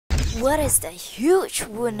What is the huge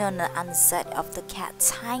wound on the underside of the cat's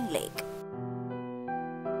hind leg?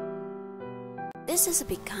 This is a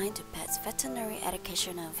Be Kind to Pets veterinary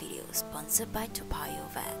educational video sponsored by Topayo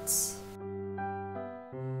Vets.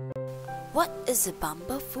 What is a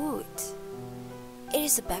bumblefoot? It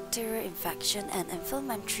is a bacterial infection and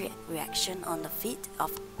inflammatory reaction on the feet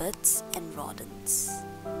of birds and rodents.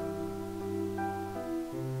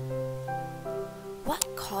 What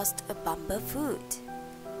caused a bumblefoot?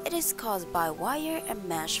 It is caused by wire and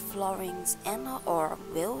mesh floorings and/or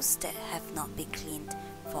wheels that have not been cleaned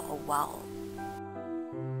for a while.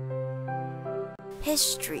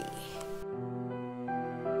 History.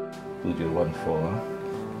 2014.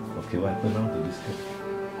 Okay, what happened now to this cat?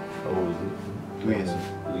 How old is it? 2 years.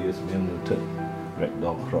 2 years, male neutered,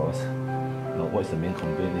 ragdoll cross. Now, what is the main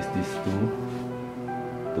complaint? Is these two,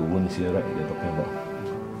 the wounds here, right? They're talking about.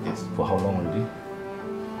 Yes. For how long already?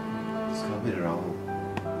 Discovered around.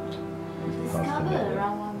 Discovered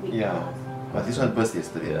around 1 week. Yeah. But this one burst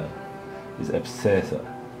yesterday. Yeah. It's abscess.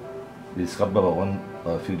 Discovered about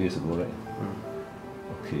a few days ago, right?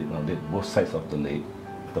 Okay, now both sides of the leg.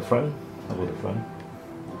 The front? How about the front?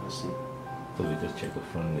 Let's see. So we just check the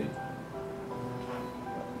front leg.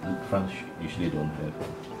 The front usually don't have.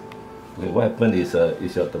 Okay, what happened is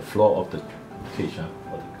the floor of the cage,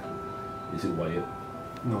 is it wired?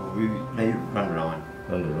 No, we let it run around.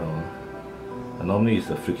 Run around. And normally it's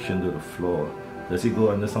the friction to the floor. Does it go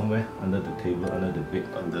under somewhere? Under the table, under the bed?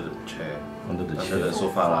 Under the chair. Under the chair. Under the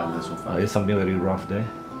sofa, under the sofa. There's something very rough there.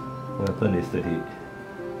 What happened is that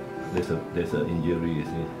there's an injury, you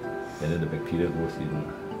see, and then the bacteria goes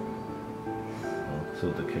in. So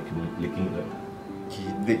the cat keeps licking it. He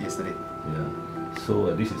did yesterday. Yeah.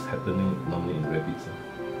 So this is happening normally in rabbits.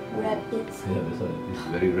 Rabbits. Yeah, that's why it's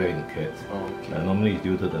very rare in cats. Oh, okay. Normally it's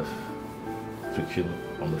due to the friction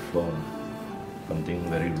on the floor, something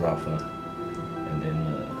very rough, and then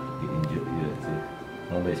the injured here. See,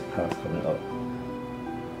 normally it's pus coming out,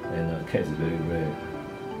 and cats is very rare.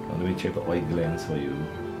 Now let me check the oil glands for you.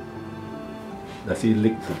 Does he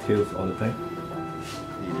lick the tails all the time?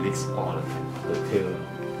 He licks all the time. The tail.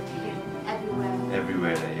 Everywhere.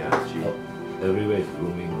 Everywhere there, yeah. Actually. Oh, everywhere is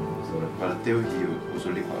grooming. So right. But the tail he will also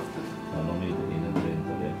lick often. Normally the inner glands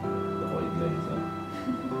are there, the oil glands are.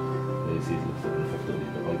 There you see it's infected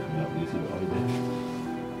with the oil coming out. Do you see the oil there?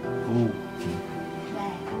 Oh.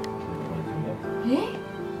 Where? The oil coming out. Eh?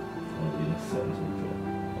 On the inner cells.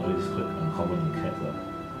 Oil is quite uncommon in cats.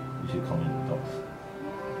 Usually common in dogs.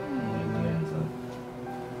 Oil glands.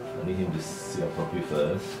 I need him to sit up properly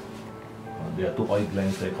first. There are two oil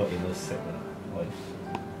glands there called inner sac. Oil.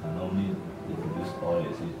 Normally they produce oil.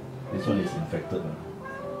 You see. This one is infected.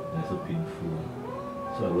 And it's so painful.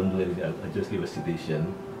 So I won't do anything. I just give a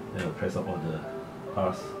sedation. Then I'll press up on the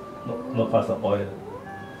pus. Not pus, the oil.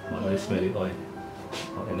 Very smelly oil.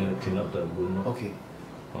 And then I'll clean up the wound. Okay.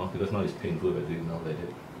 Because now it's painful by doing now like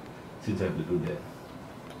that. Since I have to do that,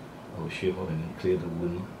 I will shave off and then clear the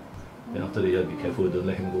wound. Then after that, you have to be careful, don't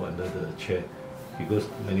let him go under the chair. He goes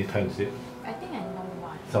many times there. I think I know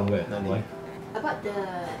why. Somewhere. Nani? Why? About the,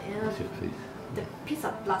 What's your face? the piece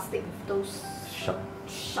of plastic with those Sharp.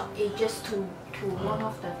 sharp edges to one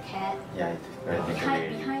of the cat. Yeah, it's very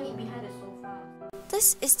Behind the sofa.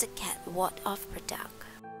 This is the cat ward of product.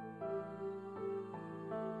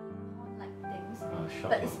 Like things. Sharp.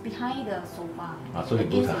 But it's behind the sofa. So he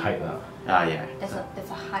goes Against and it. hide. yeah. There's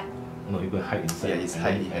a height. No, he go and hide inside. Yeah, he's and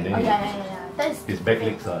hiding. then, and Oh then yeah. That is his back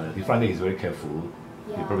legs his front leg is very careful.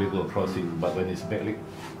 Yeah. He probably go across it, but when his back leg,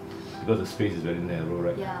 because the space is very narrow,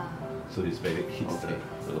 right? Yeah. So his back leg hits Okay.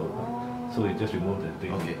 the lower part. So you just remove the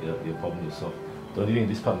thing, Okay. your problem is solved. The only thing in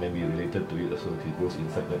this part may be related to it, so he goes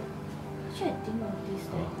inside that. Actually, I didn't notice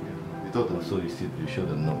that. We thought the So you show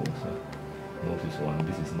the nose. Nose is one.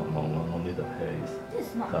 This is not normal. Normally the hair is This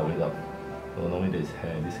is not covered normal. up. So normally there is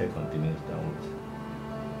hair. This hair continues downwards.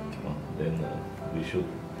 Then we show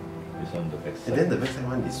this one the back side. And then the backside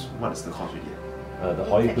one is what is the cause really? The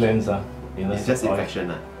oil glands It's just oil. infection.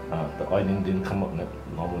 The oil didn't come up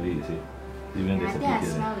normally, you see. Even I there's a think I bit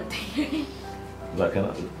here. smell the thing. But I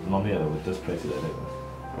cannot, normally I would just press it like that.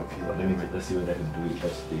 Okay. But let's see whether I can do it.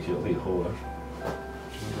 Just station. Okay, hold on.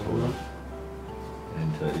 Hold on.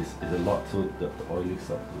 And it's a lot, so the oil leaks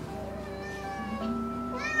up.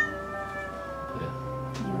 Yeah.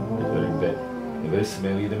 It's very bad. It's very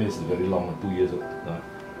smelly, that means it's very long, 2 years. You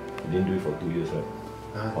didn't do it for 2 years,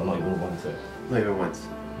 right? Or not even once, right? Not even once.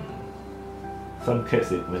 Some cats,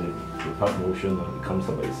 when they pass motion, it comes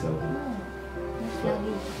up by itself.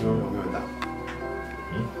 Smelly.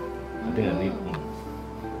 I think I need.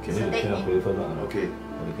 Can we clean up further? Okay.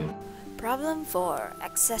 Problem 4.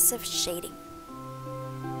 Excessive shading.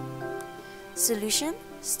 Solution: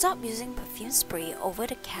 stop using perfume spray over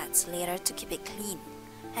the cat's litter to keep it clean.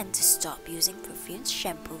 And to stop using perfume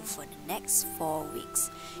shampoo for the next 4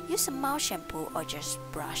 weeks, use a mild shampoo or just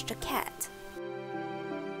brush the cat.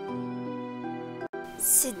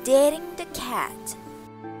 Sedating the cat.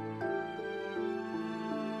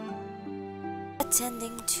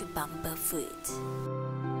 Attending to bumblefoot.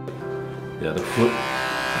 Yeah, the foot,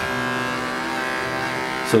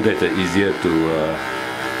 so that it's easier to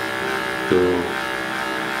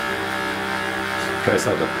press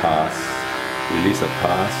out the pus, release the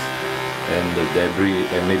pus and the debris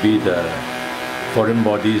and maybe the foreign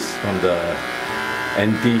bodies from the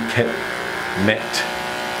anti-cat mat.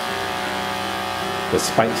 The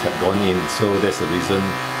spikes have gone in, so that's the reason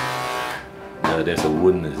there's a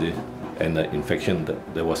wound, you see, and the infection.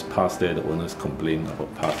 There was pus there. The owners complained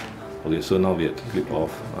about pus. Okay, so now we have to clip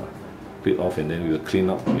off, and then we will clean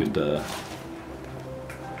up with the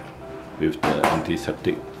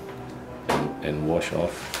antiseptic and wash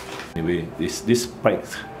off. Anyway, this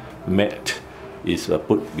spiked mat is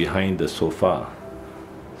put behind the sofa,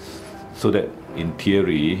 so that in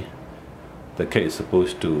theory the cat is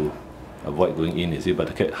supposed to avoid going in, you see, but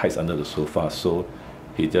the cat hides under the sofa, so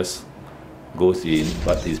he just goes in,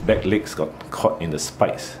 but his back legs got caught in the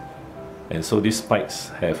spikes, and so these spikes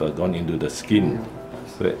have gone into the skin,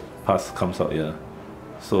 so that pus comes out here.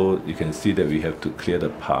 So you can see that we have to clear the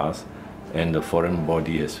pus and the foreign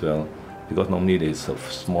body as well, because normally there's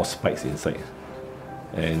small spikes inside,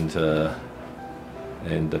 and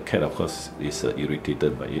the cat of course is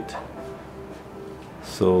irritated by it.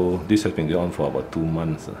 So this has been going on for about 2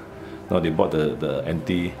 months. Now they bought the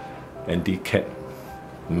anti-cat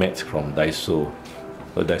mat from Daiso.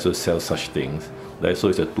 Daiso sells such things. Daiso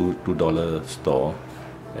is a $2 store,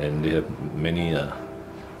 and they have many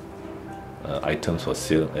items for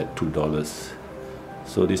sale at $2.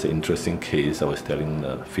 So this is an interesting case. I was telling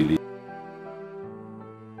Philly.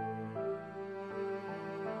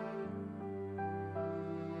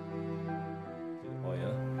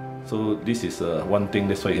 So this is one thing.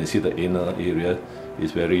 That's why you can see the inner area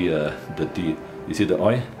is very dirty. You see the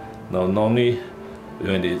oil? Now normally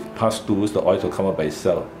when they pass tools, the oil will come out by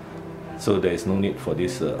itself. So there is no need for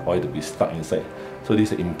this oil to be stuck inside. So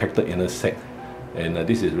this is an impacted inner sac, and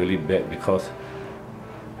this is really bad because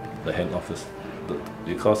the hand office,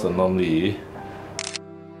 because normally,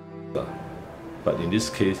 but in this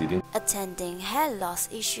case it didn't. Attending hair loss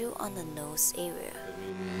issue on the nose area.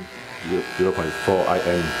 0.4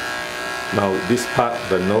 IM. Now this part,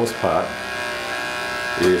 the nose part,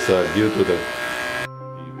 is due to the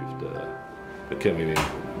cat. Maybe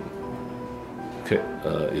cat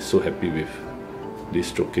is so happy with this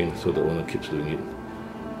stroking, so the owner keeps doing it.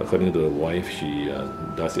 According to the wife, she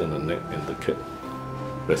does it on the neck, and the cat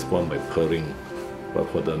responds by purring. But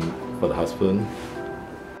for the husband,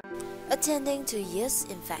 attending to ears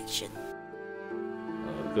infection.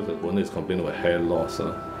 Because the owner is complaining about hair loss,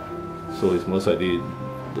 so it's most likely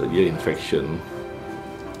the ear infection.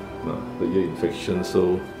 The ear infection,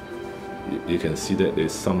 so you can see that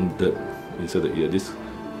there's some dirt inside the ear. This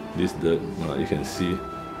dirt, you can see,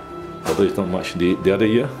 although it's not much. The other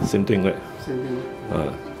ear, same thing, right? Same thing.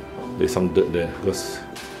 There's some dirt there, because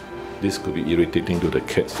this could be irritating to the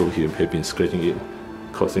cat, so he has been scratching it,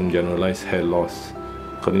 causing generalized hair loss.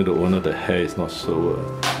 According to the owner, the hair is not so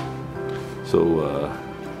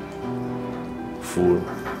full.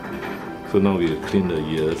 So now we clean the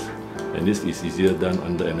ears, and this is easier done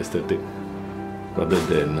under anesthetic rather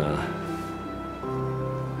than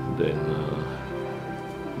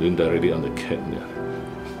doing directly on the cat. Yeah.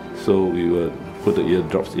 So we will put the ear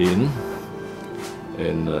drops in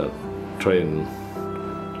and try and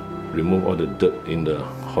remove all the dirt in the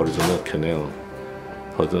horizontal canal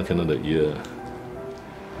of the ear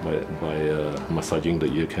by massaging the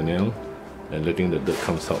ear canal and letting the dirt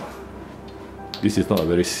come out. This is not a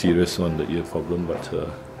very serious one, the ear problem, but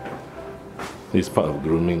it's part of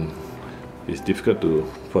grooming. It's difficult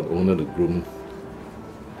for the owner to groom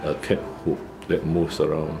a cat that moves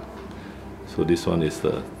around. So this one is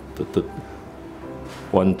the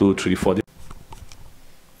 1, 2, 3, 4.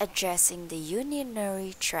 Addressing the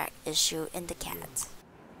urinary tract issue in the cat.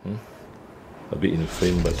 A bit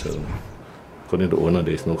inflamed, but according to the owner,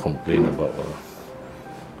 there is no complaint about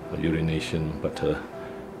urination. But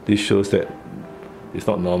this shows that it's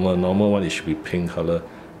not normal. Normal one, it should be pink color,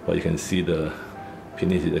 but you can see the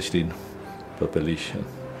penis is actually purplish.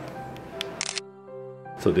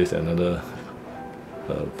 So there's another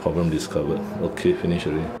problem discovered. Okay, finish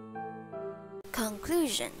already.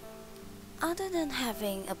 Conclusion. Other than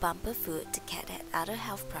having a bumblefoot, the cat had other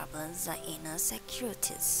health problems like anal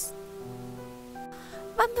securities.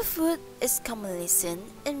 Bumblefoot is commonly seen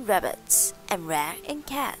in rabbits and rare in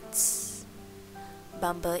cats.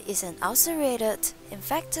 Bumble is an ulcerated,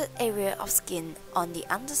 infected area of skin on the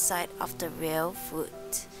underside of the rear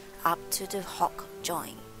foot up to the hock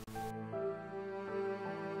joint.